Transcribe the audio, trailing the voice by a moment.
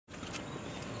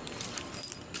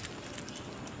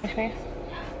Okay.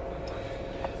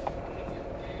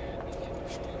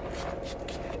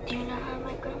 Do you know how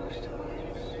my grandma's story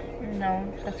is?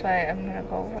 No, that's why I'm gonna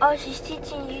go. Oh, she's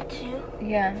teaching you too?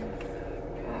 Yeah.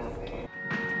 Okay.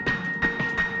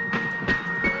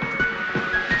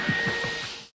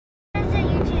 What is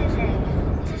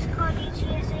UTSA? Is this called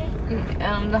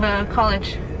UTSA? The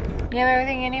college. You have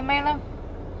everything you need, Milo?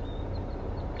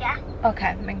 Yeah.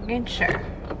 Okay, making sure.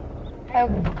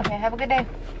 Okay, have a good day.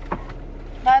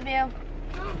 Love you.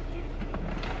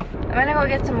 I'm gonna go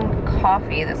get some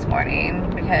coffee this morning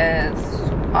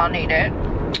because I'll need it.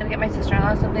 I'm gonna get my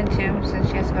sister-in-law something too since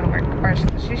she has to go to work. Or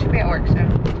she should be at work soon.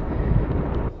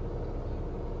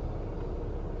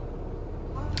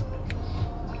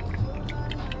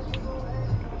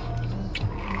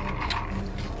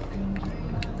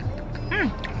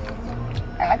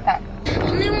 I like that.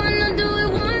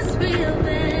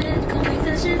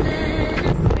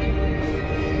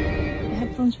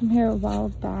 Headphones from here a while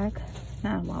back.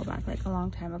 Not a while back, like a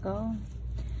long time ago.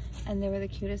 And they were the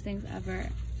cutest things ever.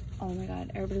 Oh my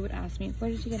god, everybody would ask me, where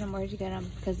did you get them? Where did you get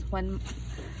them? Because one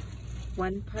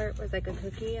part was like a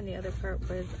cookie and the other part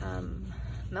was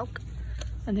milk.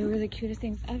 And they were the cutest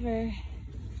things ever.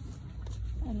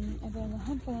 And I've been on the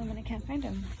hunt for them and I can't find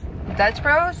them. Dutch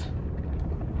Bros,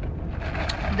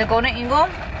 the Golden Eagle,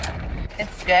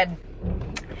 it's good.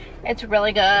 It's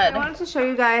really good. I wanted to show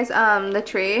you guys the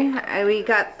tree. We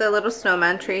got the little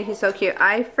snowman tree. He's so cute.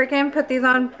 I freaking put these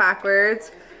on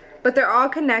backwards, but they're all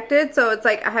connected, so it's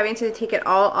like having to take it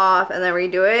all off and then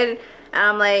redo it. And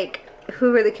I'm like,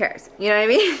 who really cares? You know what I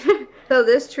mean? So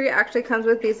this tree actually comes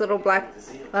with these little black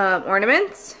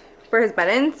ornaments for his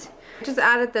buttons. Just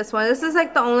added this one. This is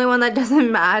like the only one that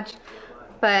doesn't match,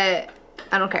 but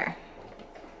I don't care.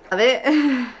 Love it.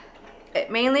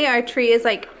 Mainly our tree is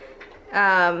like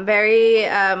very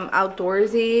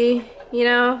outdoorsy, you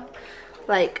know,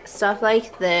 like stuff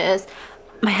like this.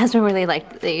 My husband really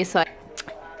liked these, so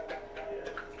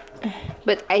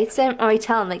but I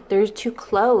tell him like they're too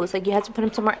close, like you have to put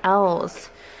them somewhere else.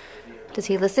 Does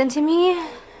he listen to me?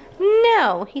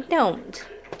 No, he don't.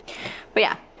 But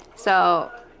yeah, so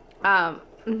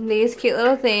these cute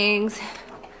little things,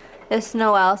 this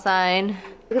Noel sign.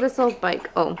 Look at this little bike.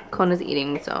 Oh, Kona's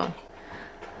eating, so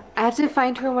I have to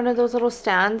find her one of those little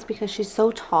stands because she's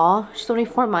so tall. She's only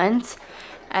 4 months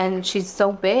and she's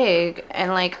so big,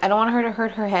 and like I don't want her to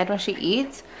hurt her head when she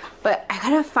eats, but I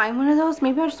gotta find one of those.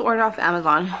 Maybe I'll just order off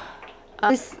Amazon.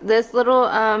 This little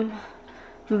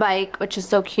bike, which is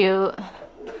so cute.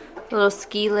 Little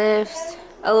ski lifts,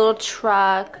 a little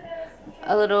truck,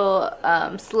 a little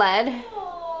sled,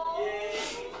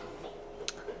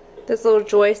 this little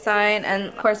joy sign, and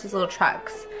of course these little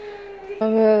trucks.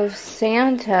 Of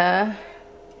Santa,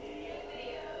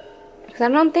 because I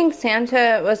don't think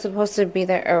Santa was supposed to be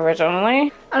there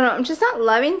originally. I don't know, I'm just not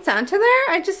loving Santa there.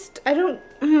 I don't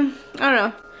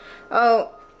know.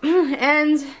 Oh,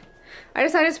 and I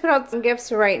decided to put out some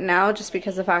gifts right now just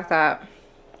because of the fact that,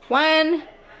 one,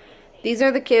 these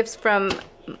are the gifts from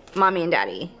Mommy and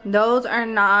Daddy. Those are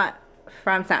not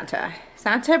from Santa.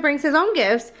 Santa brings his own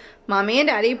gifts. Mommy and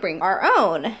Daddy bring our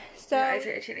own. So my eyes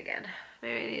are itching again.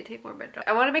 Maybe I need to take more bed.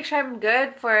 I want to make sure I'm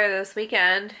good for this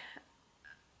weekend.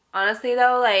 Honestly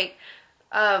though, like,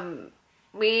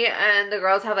 me and the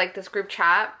girls have like this group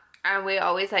chat and we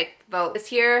always like vote.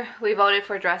 This year we voted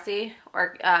for dressy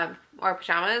or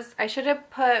pajamas. I should have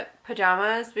put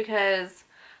pajamas because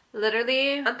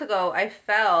literally a month ago I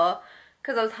fell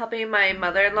because I was helping my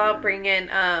mother-in-law bring in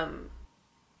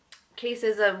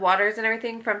cases of waters and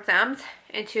everything from Sam's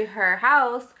into her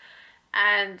house.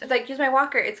 And it's like, use my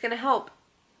walker, it's gonna help.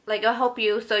 Like, it'll help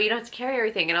you so you don't have to carry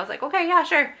everything. And I was like, okay, yeah,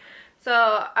 sure.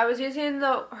 So I was using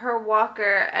her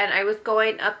walker and I was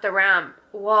going up the ramp.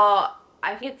 Well,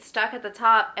 I get stuck at the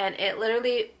top and it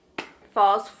literally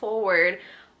falls forward.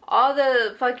 All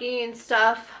the fucking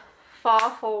stuff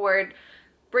fall forward,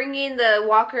 bringing the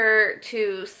walker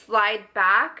to slide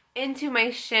back into my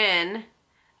shin,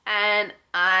 and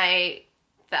I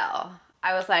fell.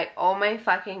 I was like, oh my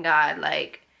fucking god,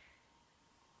 like,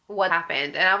 what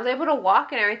happened? And I was able to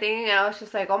walk and everything, and I was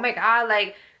just like, oh my god,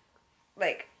 like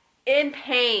in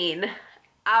pain.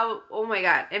 Oh my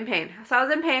god, in pain. So I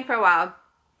was in pain for a while,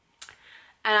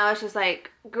 and I was just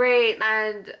like, great.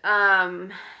 And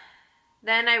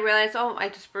then I realized, oh, I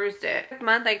just bruised it. Next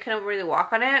month I couldn't really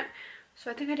walk on it, so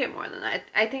I think I did more than that.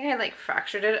 I think I like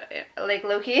fractured it, like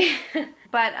low-key.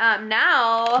 But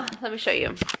now let me show you.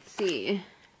 Let's see,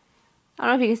 I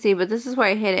don't know if you can see, but this is where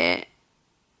I hit it.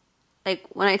 Like,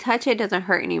 when I touch it, it doesn't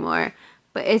hurt anymore,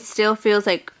 but it still feels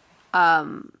like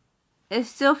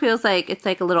it's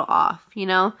like a little off, you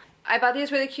know? I bought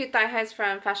these really cute thigh highs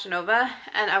from Fashion Nova,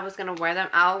 and I was gonna wear them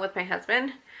out with my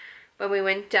husband when we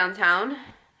went downtown.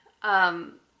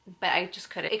 But I just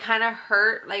couldn't. It kind of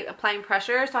hurt, like applying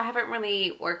pressure, so I haven't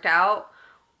really worked out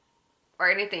or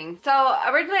anything. So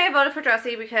originally I voted for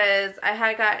dressy because I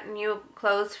had got new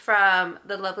clothes from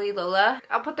the lovely Lola.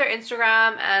 I'll put their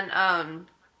Instagram and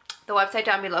the website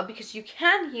down below because you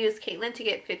can use Kaitlyn to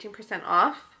get 15%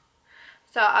 off.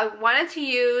 So I wanted to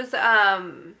use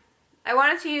the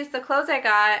clothes I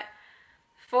got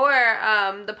for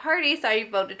the party, so I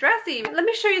voted dressy. Let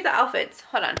me show you the outfits.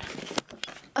 Hold on.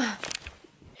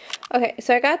 Okay,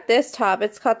 so I got this top.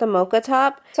 It's called the mocha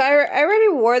top. So I already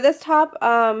wore this top.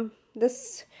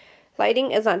 This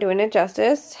lighting is not doing it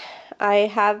justice.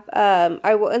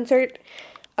 I will insert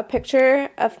a picture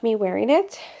of me wearing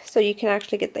it so you can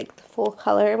actually get like the full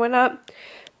color and whatnot.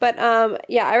 But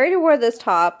yeah, I already wore this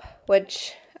top,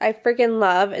 which I freaking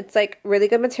love. It's like really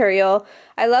good material.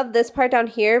 I love this part down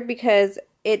here because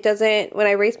it doesn't, when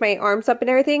I raise my arms up and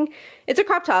everything, it's a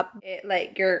crop top. It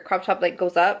like, your crop top like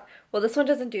goes up. Well, this one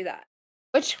doesn't do that.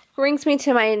 Which brings me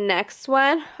to my next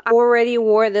one. I already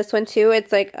wore this one too.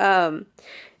 It's like,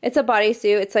 it's a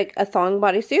bodysuit. It's like a thong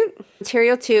bodysuit.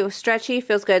 Material too, stretchy,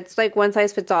 feels good. It's like one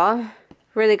size fits all.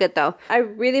 Really good though. I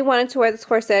really wanted to wear this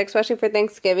corset, especially for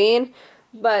Thanksgiving.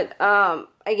 But,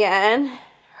 again,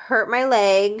 hurt my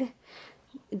leg.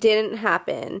 Didn't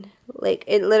happen. Like,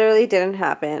 it literally didn't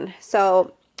happen.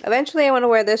 So, eventually I want to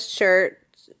wear this shirt,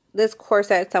 this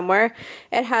corset somewhere.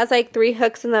 It has like 3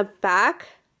 hooks in the back.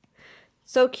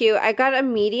 So cute. I got a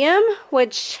medium,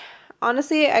 which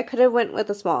honestly I could have went with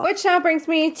a small. Which now brings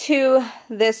me to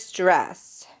this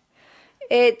dress.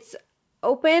 It's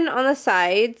open on the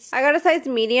sides. I got a size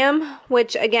medium,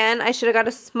 which again I should have got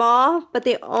a small, but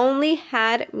they only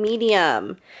had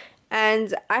medium.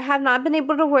 And I have not been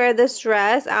able to wear this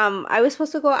dress. I was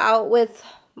supposed to go out with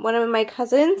one of my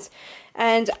cousins,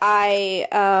 and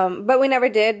but we never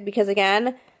did because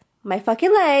again, my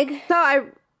fucking leg.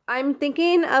 So I'm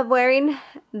thinking of wearing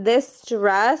this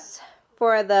dress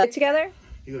for the together.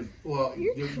 He goes, well,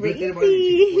 you're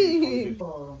crazy.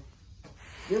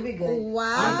 You'll be good.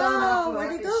 Wow,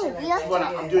 where'd it go?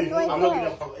 I'm looking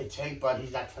up a tank, but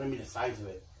he's not telling me the size of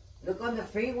it. Look on the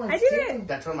free ones. I did it.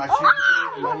 That's on my shoe.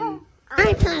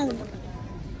 I found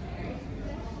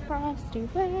Frosty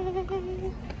Red.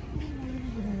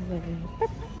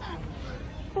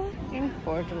 Fucking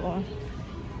cordial. Oh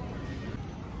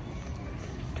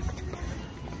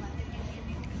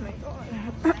my god.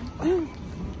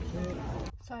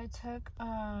 So I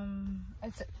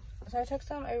took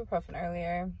some ibuprofen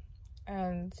earlier,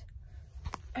 and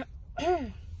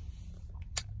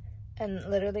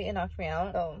literally it knocked me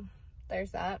out. So there's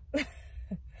that.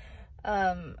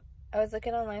 I was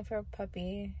looking online for a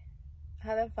puppy. I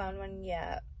haven't found one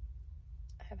yet.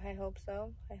 I have high hopes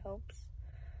though. High hopes.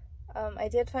 I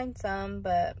did find some,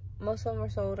 but most of them were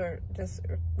sold or just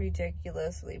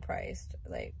ridiculously priced.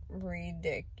 Like,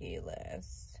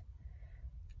 ridiculous.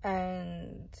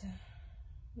 And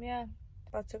yeah,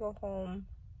 about to go home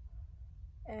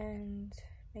and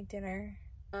make dinner.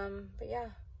 But yeah,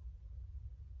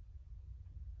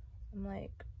 I'm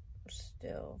like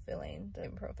still feeling the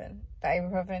ibuprofen,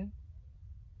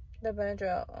 the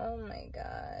Benadryl. Oh my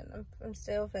god, I'm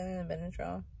still feeling the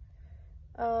Benadryl.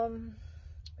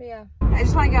 But yeah, I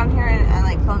just want to get on here and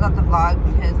like close out the vlog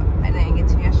because I didn't get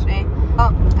to yesterday.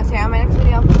 Oh, I'll see you on my next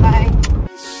video. Bye.